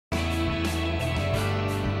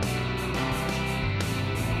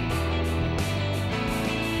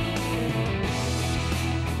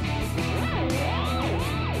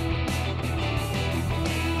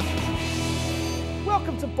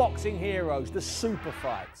boxing heroes, the super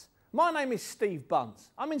fights. My name is Steve Bunce.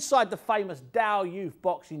 I'm inside the famous Dow Youth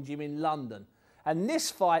Boxing Gym in London, and this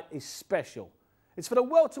fight is special. It's for the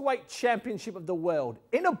welterweight championship of the world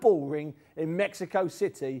in a bull ring in Mexico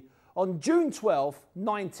City on June 12,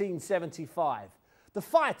 1975. The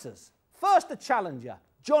fighters, first the challenger,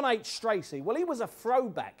 John H. Stracey. Well, he was a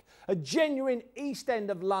throwback, a genuine East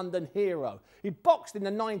End of London hero. He boxed in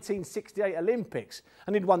the 1968 Olympics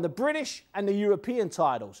and he'd won the British and the European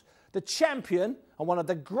titles. The champion and one of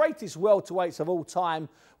the greatest welterweights of all time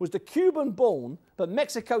was the Cuban-born but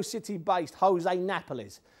Mexico City-based Jose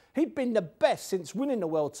Napoles. He'd been the best since winning the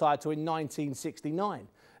world title in 1969.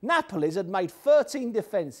 Napoles had made 13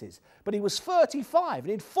 defences, but he was 35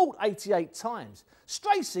 and he'd fought 88 times.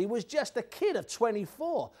 Stracey was just a kid of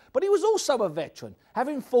 24, but he was also a veteran,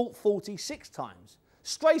 having fought 46 times.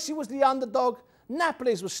 Stracey was the underdog,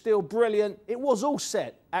 Napoles was still brilliant. It was all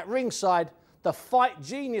set. At ringside, the fight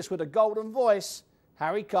genius with a golden voice,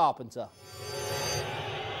 Harry Carpenter.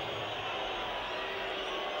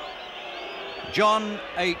 John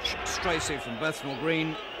H. Stracey from Bethnal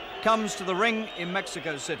Green comes to the ring in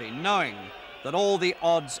Mexico City, knowing that all the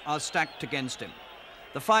odds are stacked against him.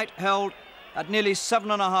 The fight held at nearly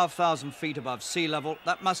 7,500 feet above sea level.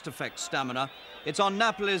 That must affect stamina. It's on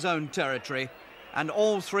Napoles' own territory, and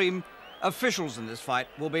all three officials in this fight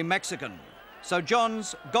will be Mexican. So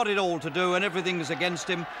John's got it all to do, and everything is against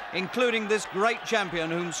him, including this great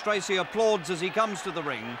champion whom Stracey applauds as he comes to the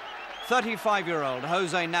ring, 35-year-old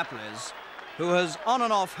Jose Napoles, who has on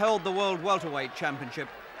and off held the World Welterweight Championship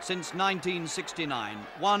since 1969,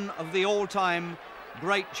 one of the all-time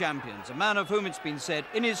great champions, a man of whom it's been said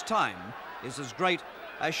in his time is as great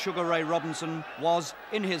as Sugar Ray Robinson was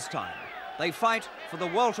in his time. They fight for the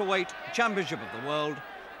Welterweight Championship of the world,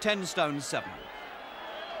 10 stone 7.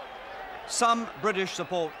 Some British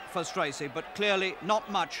support for Stracey, but clearly not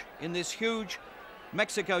much in this huge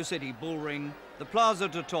Mexico City bull ring, the Plaza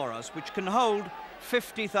de Toros, which can hold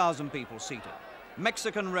 50,000 people seated.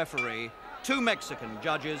 Mexican referee, 2 Mexican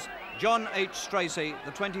judges, John H. Stracey,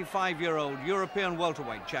 the 25-year-old European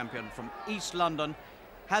welterweight champion from East London,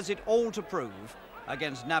 has it all to prove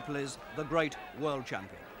against Napoles, the great world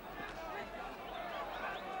champion.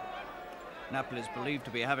 Napoles believed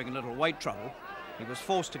to be having a little weight trouble. He was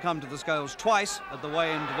forced to come to the scales twice at the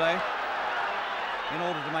weigh-in today in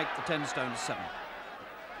order to make the 10 stone 7.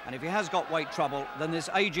 And if he has got weight trouble, then this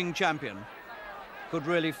aging champion could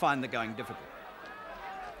really find the going difficult.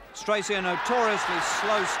 Stracey, a notoriously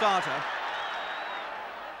slow starter,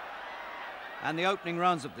 and the opening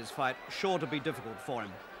rounds of this fight sure to be difficult for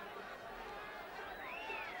him.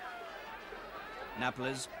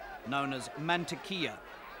 Napoles, known as Mantequilla,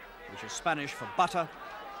 which is Spanish for butter.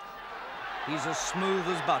 He's as smooth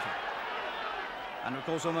as butter. And of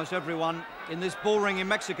course, almost everyone in this bull ring in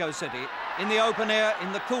Mexico City, in the open air,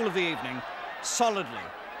 in the cool of the evening, solidly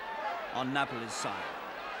on Napoles' side.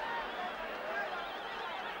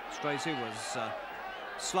 Stracey was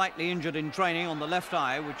slightly injured in training on the left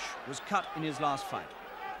eye, which was cut in his last fight.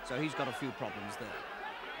 So he's got a few problems there.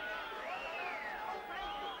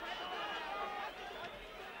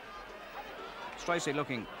 Stracey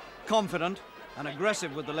looking confident and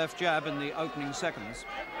aggressive with the left jab in the opening seconds.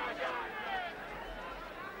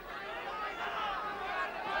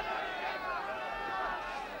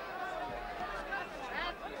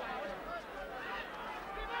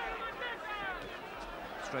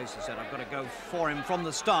 Stracey said, I've got to go for him from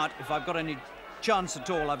the start. If I've got any chance at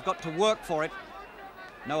all, I've got to work for it.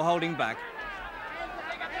 No holding back.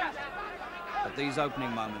 But these opening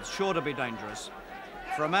moments, sure to be dangerous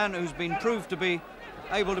for a man who's been proved to be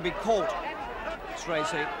able to be caught,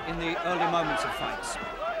 Stracey, in the early moments of fights.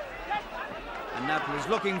 And Napoles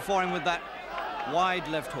looking for him with that wide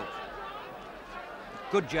left hook.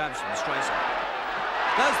 Good jabs from Stracey.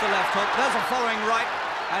 There's the left hook, there's a following right,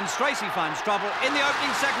 and Stracey finds trouble in the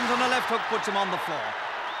opening seconds, and the left hook puts him on the floor.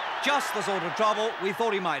 Just the sort of trouble we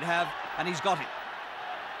thought he might have, and he's got it.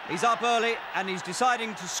 He's up early, and he's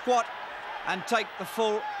deciding to squat and take the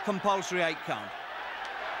full compulsory 8 count.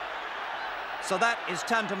 So that is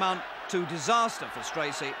tantamount to disaster for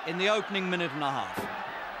Stracey in the opening minute and a half.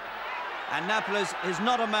 And Napoles is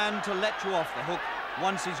not a man to let you off the hook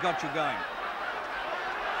once he's got you going.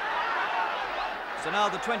 So now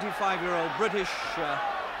the 25-year-old British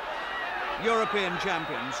European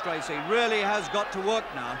champion, Stracey, really has got to work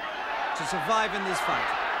now to survive in this fight.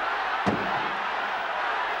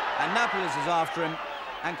 And Napoles is after him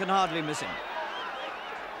and can hardly miss him.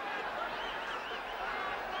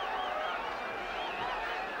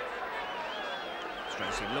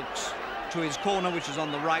 Stracey looks to his corner, which is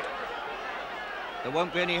on the right. There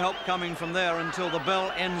won't be any help coming from there until the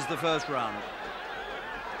bell ends the first round.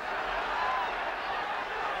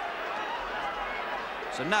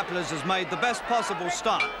 So Napoles has made the best possible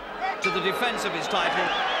start to the defence of his title.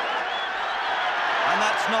 And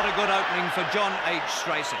that's not a good opening for John H.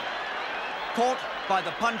 Stracey. Caught by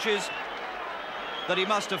the punches that he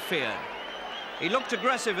must have feared. He looked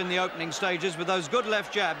aggressive in the opening stages with those good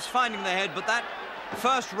left jabs, finding the head, but that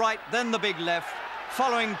first right, then the big left,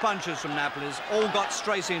 following punches from Napoles, all got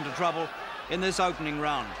Stracey into trouble in this opening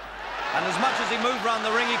round. And as much as he moved round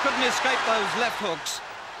the ring, he couldn't escape those left hooks.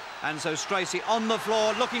 And so Stracey on the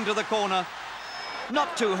floor, looking to the corner,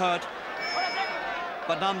 not too hurt,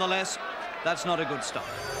 but nonetheless, that's not a good start.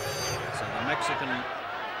 So the Mexican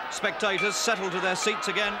spectators settle to their seats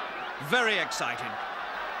again, very excited,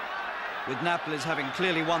 with Napoles having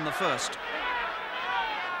clearly won the first.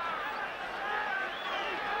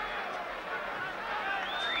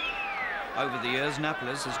 Over the years,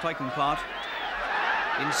 Napoles has taken part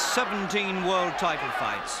in 17 world title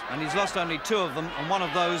fights, and he's lost only 2 of them, and one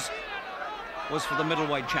of those was for the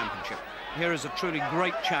middleweight championship. Here is a truly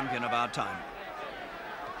great champion of our time.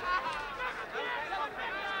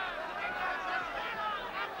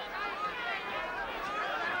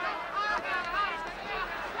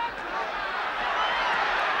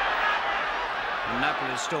 And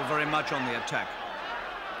Napoles still very much on the attack.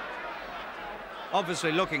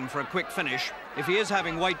 Obviously looking for a quick finish. If he is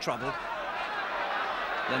having weight trouble,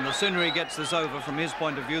 then the sooner he gets this over from his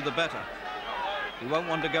point of view, the better. He won't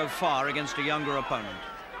want to go far against a younger opponent.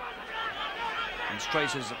 And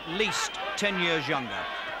Stracey's at least 10 years younger.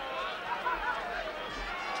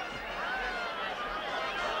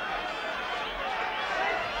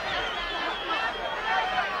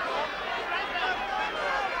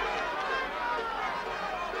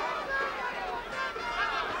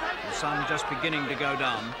 The sun just beginning to go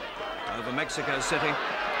down over Mexico City.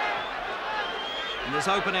 In this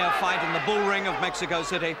open-air fight in the bull ring of Mexico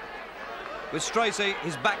City, with Stracey,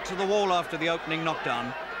 his back to the wall after the opening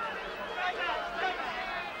knockdown,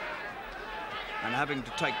 and having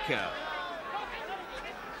to take care.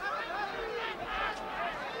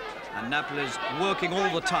 And Napoles working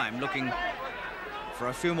all the time, looking for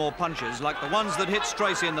a few more punches, like the ones that hit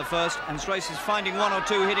Stracey in the first, and Stracey's finding 1 or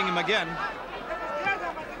 2 hitting him again.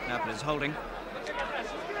 Napoles holding,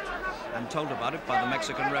 and told about it by the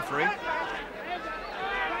Mexican referee.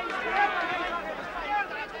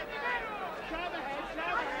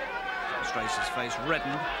 Stracey's face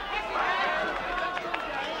reddened.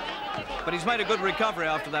 But he's made a good recovery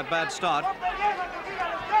after that bad start.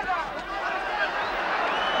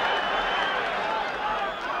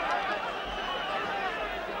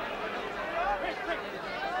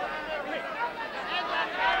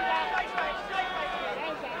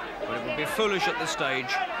 But it would be foolish at this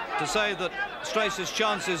stage to say that Stracey's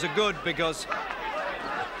chances are good, because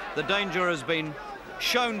the danger has been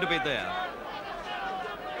shown to be there.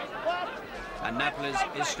 And Napoles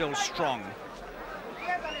is still strong.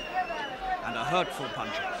 And a hurtful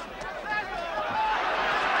puncher.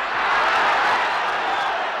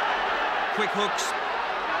 Quick hooks.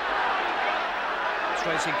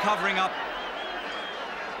 Stracey covering up.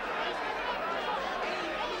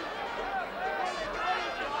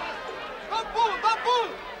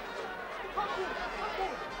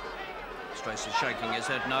 Stracey's shaking his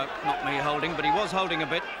head. No, not me holding, but he was holding a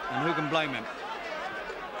bit, and who can blame him?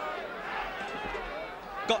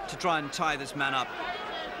 Got to try and tie this man up.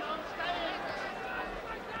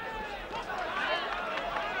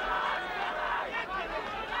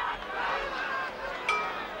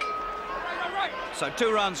 So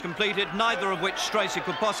 2 rounds completed, neither of which Stracey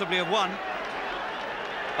could possibly have won.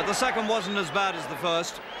 But the second wasn't as bad as the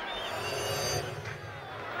first.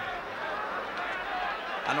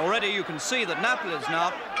 And already you can see that Napoles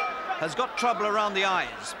now has got trouble around the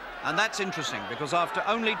eyes. And that's interesting, because after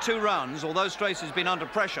only 2 rounds, although Stracey's been under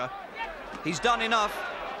pressure, he's done enough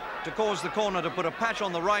to cause the corner to put a patch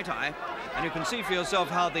on the right eye. And you can see for yourself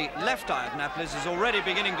how the left eye of Napoles is already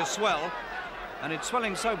beginning to swell. And it's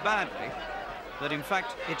swelling so badly that, in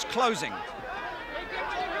fact, it's closing.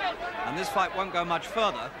 And this fight won't go much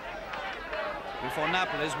further before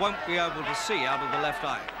Napoles won't be able to see out of the left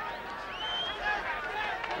eye.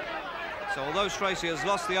 So although Stracey has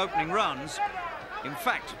lost the opening rounds, in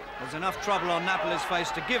fact, there's enough trouble on Napoles'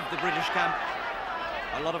 face to give the British camp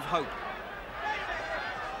a lot of hope.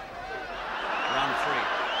 Round 3,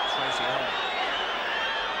 Stracey holding.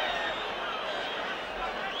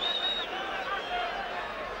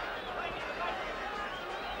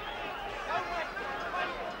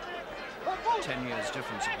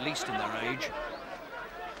 Difference at least in their age,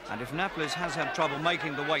 and if Napoles has had trouble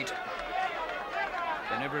making the weight,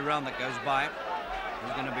 then every round that goes by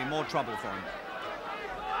is going to be more trouble for him.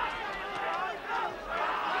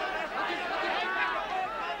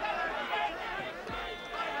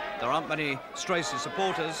 There aren't many Stracey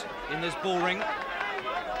supporters in this bull ring,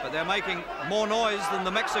 but they're making more noise than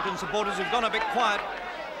the Mexican supporters, who've gone a bit quiet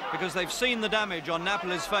because they've seen the damage on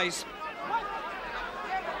Napoles' face.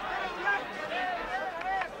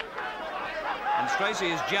 And Stracey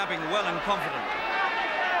is jabbing well and confident.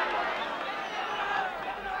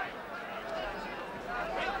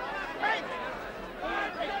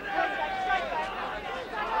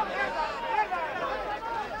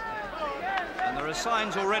 And there are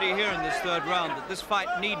signs already here in this third round that this fight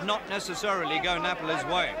need not necessarily go Napoles'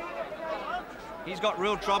 way. He's got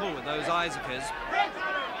real trouble with those eyes of his.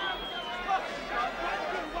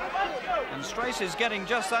 And Stracey's getting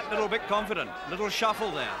just that little bit confident, little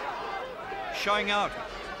shuffle there. Showing out,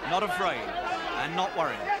 not afraid, and not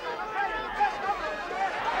worried.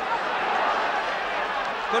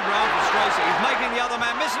 Good round for Stracey. He's making the other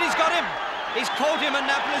man miss, and he's got him. He's caught him, and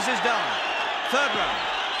Napoles is down. Third round.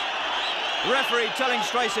 The referee telling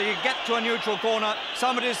Stracey to get to a neutral corner.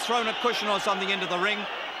 Somebody's thrown a cushion or something into the ring,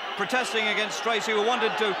 protesting against Stracey, who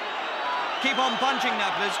wanted to keep on punching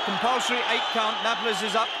Napoles. Compulsory 8 count. Napoles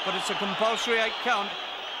is up, but it's a compulsory 8 count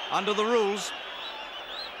under the rules.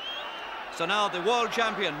 So now the world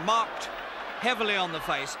champion, marked heavily on the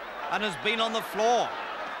face and has been on the floor.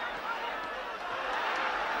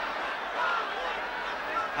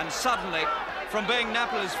 And suddenly, from being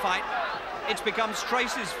Napoles' fight, it's become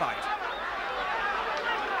Stracey's fight.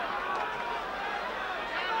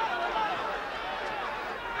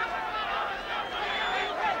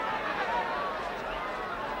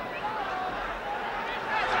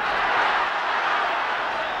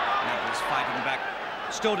 Napoles fighting back,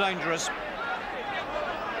 still dangerous.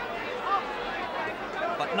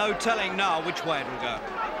 But no telling now which way it'll go.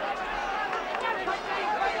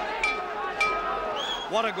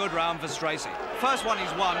 What a good round for Stracey. First one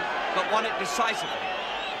he's won, but won it decisively.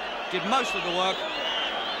 Did most of the work,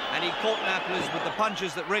 and he caught Napoles with the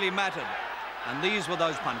punches that really mattered. And these were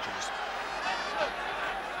those punches.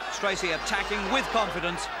 Stracey attacking with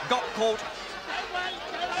confidence, got caught,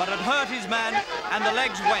 but had hurt his man, and the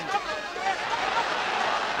legs went.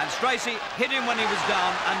 And Stracey hit him when he was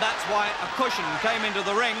down, and that's why a cushion came into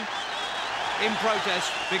the ring in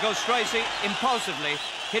protest, because Stracey impulsively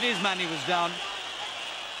hit his man, he was down.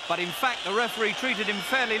 But in fact, the referee treated him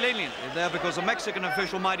fairly leniently there, because a Mexican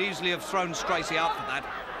official might easily have thrown Stracey out for that,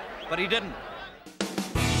 but he didn't.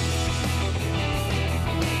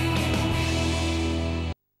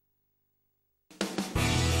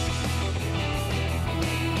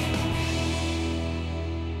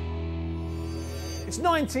 It's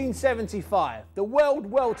 1975, the world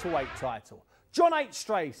welterweight title. John H.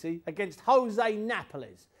 Stracey against Jose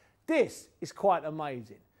Napoles. This is quite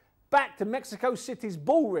amazing. Back to Mexico City's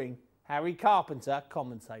bull ring, Harry Carpenter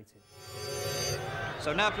commentating.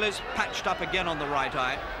 So Napoles patched up again on the right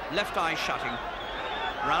eye, left eye shutting.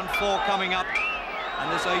 Round 4 coming up, and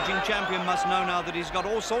this aging champion must know now that he's got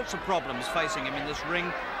all sorts of problems facing him in this ring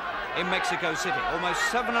in Mexico City. Almost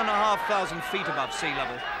 7,500 feet above sea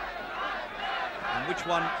level. And which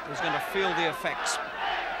one is going to feel the effects?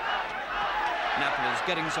 Napoles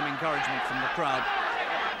getting some encouragement from the crowd,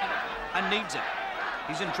 and needs it.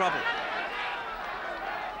 He's in trouble.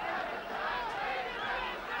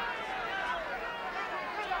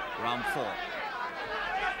 Round 4.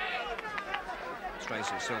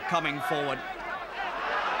 Stracey still coming forward.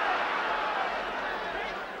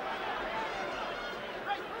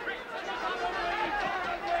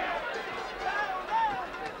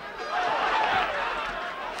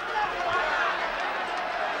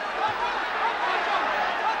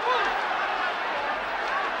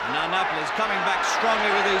 Napoles coming back strongly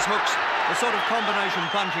with these hooks, the sort of combination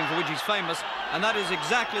punching for which he's famous, and that is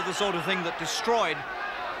exactly the sort of thing that destroyed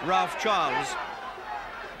Ralph Charles,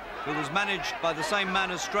 who was managed by the same man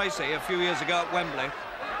as Stracey a few years ago at Wembley,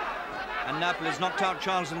 and Napoles knocked out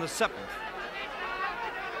Charles in the 7th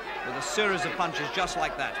with a series of punches just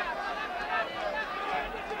like that.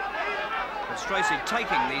 But Stracey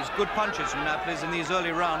taking these good punches from Napoles in these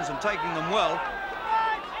early rounds and taking them well,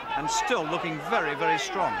 and still looking very, very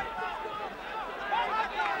strong.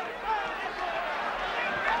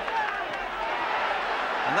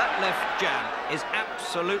 And that left jab is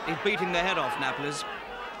absolutely beating the head off Napoles.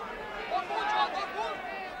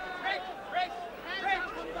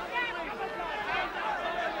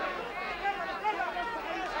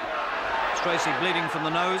 Stracey bleeding from the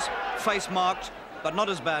nose, face marked, but not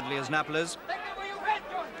as badly as Napoles.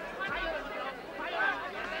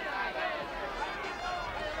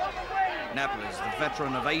 Napoles, the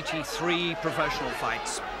veteran of 83 professional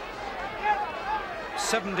fights.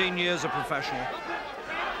 17 years of professional.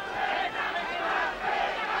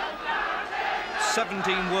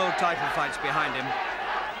 17 world title fights behind him.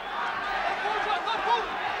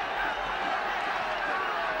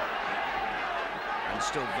 And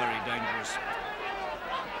still very dangerous.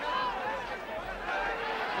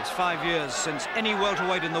 It's 5 years since any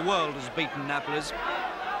welterweight in the world has beaten Napoles.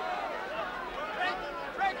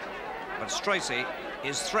 But Stracey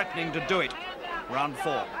is threatening to do it. Round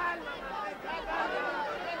 4.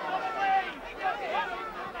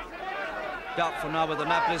 Doubtful now whether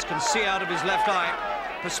Napoles can see out of his left eye.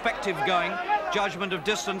 Perspective going, judgment of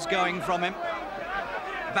distance going from him.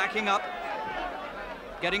 Backing up,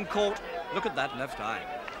 getting caught. Look at that left eye.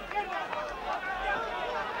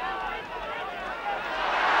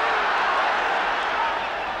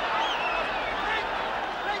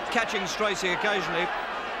 Catching Stracey occasionally.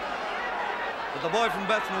 But the boy from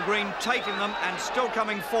Bethnal Green taking them and still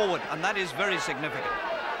coming forward, and that is very significant.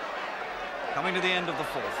 Coming to the end of the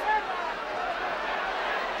 4th.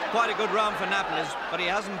 Quite a good round for Napoles, but he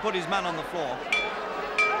hasn't put his man on the floor.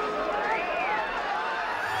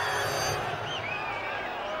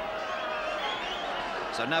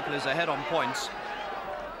 So Napoles ahead on points,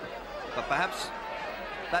 but perhaps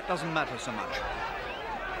that doesn't matter so much.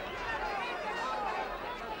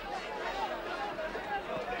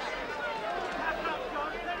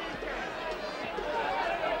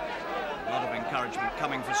 A lot of encouragement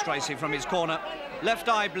coming for Stracey from his corner. Left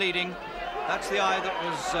eye bleeding. That's the eye that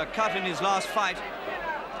was cut in his last fight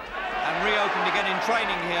and reopened again in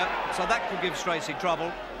training here, so that could give Stracey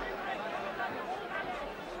trouble.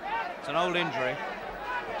 It's an old injury.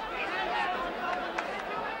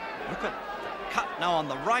 Look at the cut now on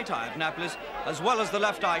the right eye of Napoles, as well as the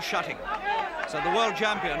left eye shutting. So the world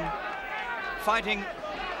champion fighting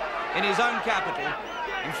in his own capital,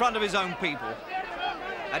 in front of his own people,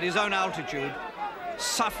 at his own altitude,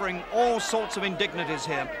 suffering all sorts of indignities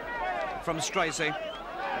here from Stracey.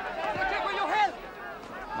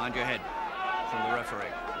 Mind your head from the referee.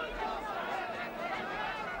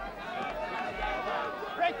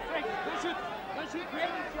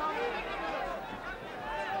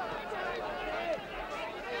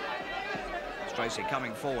 Stracey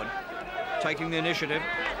coming forward, taking the initiative.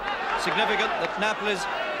 Significant that Napoles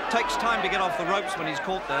takes time to get off the ropes when he's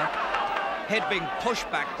caught there. Head being pushed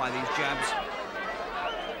back by these jabs.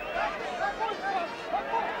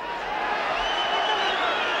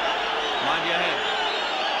 Mind your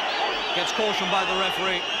head. Gets cautioned by the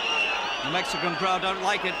referee. The Mexican crowd don't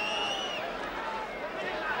like it.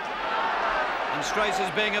 And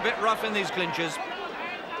Stracey's being a bit rough in these clinches.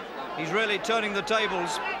 He's really turning the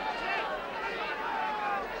tables.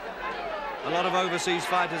 A lot of overseas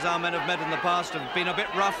fighters our men have met in the past have been a bit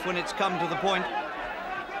rough when it's come to the point.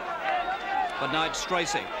 But now it's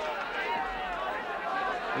Stracey,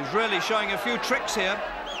 who's really showing a few tricks here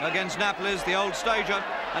against Napoles, the old stager.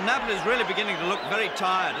 And Napoles really beginning to look very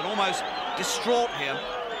tired and almost distraught here.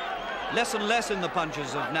 Less and less in the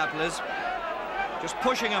punches of Napoles, just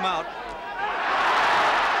pushing him out.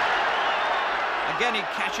 Again, he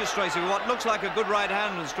catches Stracey with what looks like a good right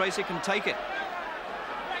hand, and Stracey can take it.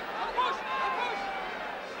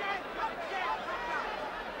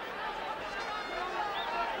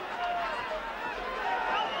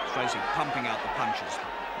 Stracey pumping out the punches.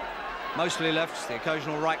 Mostly lefts, the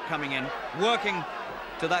occasional right coming in, working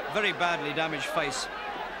to that very badly damaged face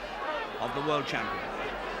of the world champion.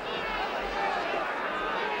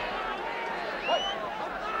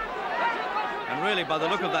 And really, by the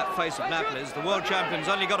look of that face of Napoles, the world champion's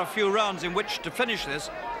only got a few rounds in which to finish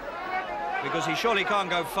this, because he surely can't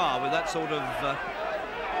go far with that sort of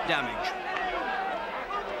damage.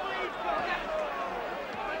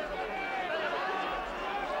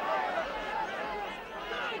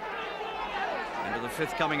 Into the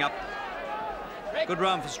 5th coming up. Good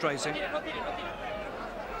round for Stracey.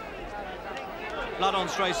 Blood on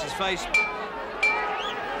Stracey's face.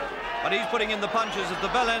 But he's putting in the punches as the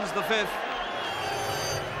bell ends the 5th.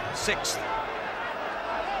 6th.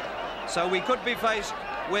 So we could be faced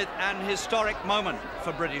with an historic moment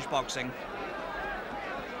for British boxing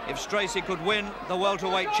if Stracey could win the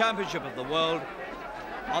welterweight championship of the world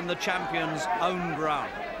on the champion's own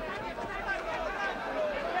ground.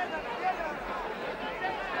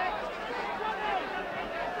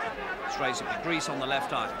 Stracey with grease on the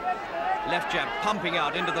left eye. Left jab pumping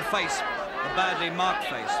out into the face, the badly marked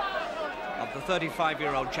face of the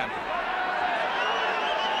 35-year-old champion.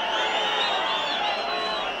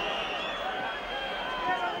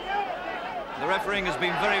 The refereeing has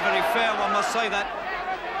been very, very fair, one must say that.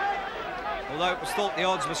 Although it was thought the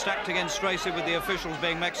odds were stacked against Stracey with the officials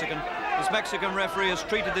being Mexican, this Mexican referee has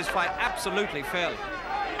treated this fight absolutely fairly.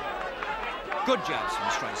 Good jabs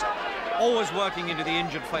from Stracey, always working into the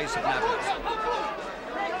injured face of Napoles.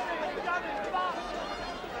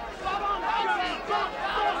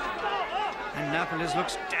 And Napoles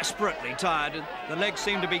looks desperately tired. The legs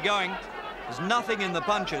seem to be going. There's nothing in the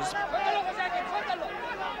punches.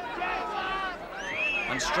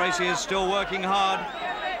 And Stracey is still working hard.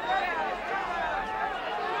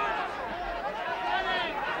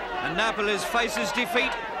 And Napoles faces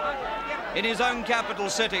defeat in his own capital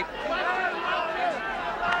city.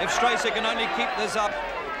 If Stracey can only keep this up,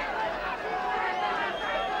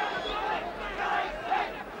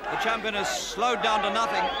 the champion has slowed down to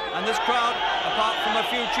nothing, and this crowd, apart from a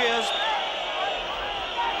few cheers,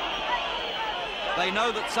 they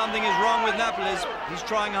know that something is wrong with Napoles. He's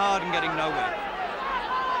trying hard and getting nowhere.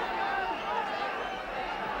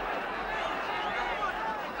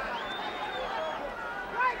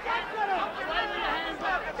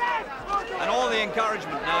 And all the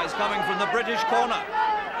encouragement now is coming from the British corner.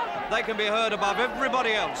 They can be heard above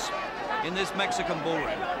everybody else in this Mexican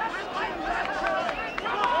bullring.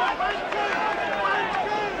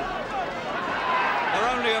 There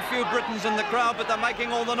are only a few Britons in the crowd, but they're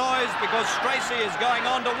making all the noise because Stracey is going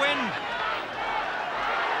on to win.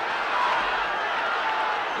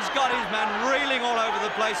 He's got his man reeling all over the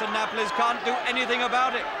place and Napoles can't do anything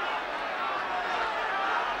about it.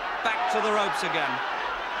 Back to the ropes again.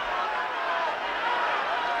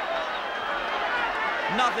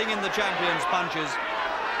 Nothing in the champion's punches.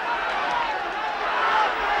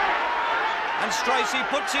 And Stracey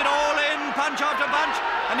puts it all in, punch after punch,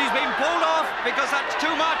 and he's been pulled off because that's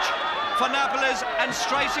too much for Napoles, and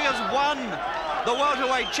Stracey has won the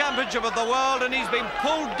welterweight championship of the world, and he's been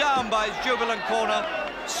pulled down by his jubilant corner.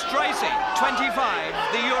 Stracey, 25,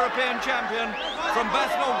 the European champion from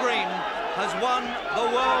Bethnal Green, has won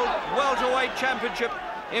the world welterweight championship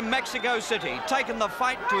in Mexico City, taken the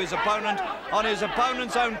fight to his opponent on his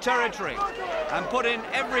opponent's own territory and put in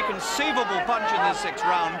every conceivable punch in this sixth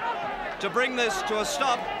round to bring this to a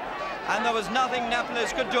stop, and there was nothing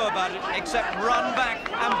Napoles could do about it except run back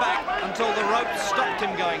and back until the ropes stopped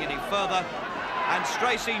him going any further. And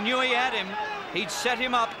Stracey knew he had him, he'd set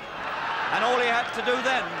him up, and all he had to do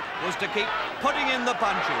then was to keep putting in the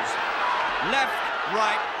punches. Left,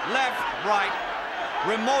 right,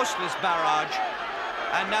 remorseless barrage.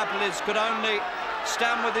 And Napoles could only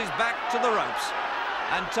stand with his back to the ropes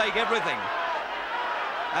and take everything.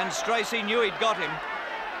 And Stracey knew he'd got him.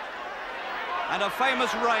 And a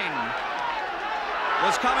famous reign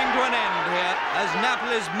was coming to an end here as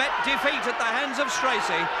Napoles met defeat at the hands of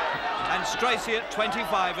Stracey. And Stracey at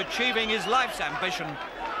 25 achieving his life's ambition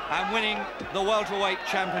and winning the welterweight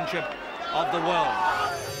championship of the world.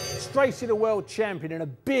 Stracey, the world champion, in a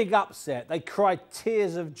big upset. They cried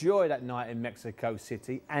tears of joy that night in Mexico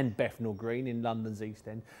City and Bethnal Green in London's East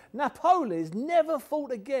End. Napoles never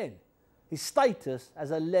fought again. His status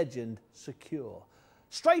as a legend secure.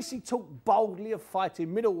 Stracey talked boldly of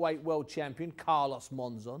fighting middleweight world champion Carlos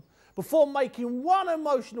Monzon before making one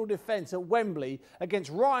emotional defence at Wembley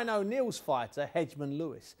against Ryan O'Neill's fighter Hedgeman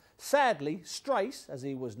Lewis. Sadly, Stracey, as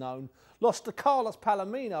he was known, lost to Carlos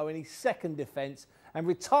Palomino in his second defence and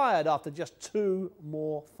retired after just 2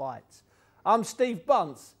 more fights. I'm Steve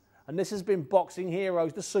Bunce, and this has been Boxing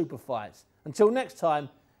Heroes, the Super Fights. Until next time,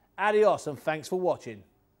 adios and thanks for watching.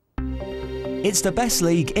 It's the best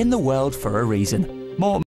league in the world for a reason. More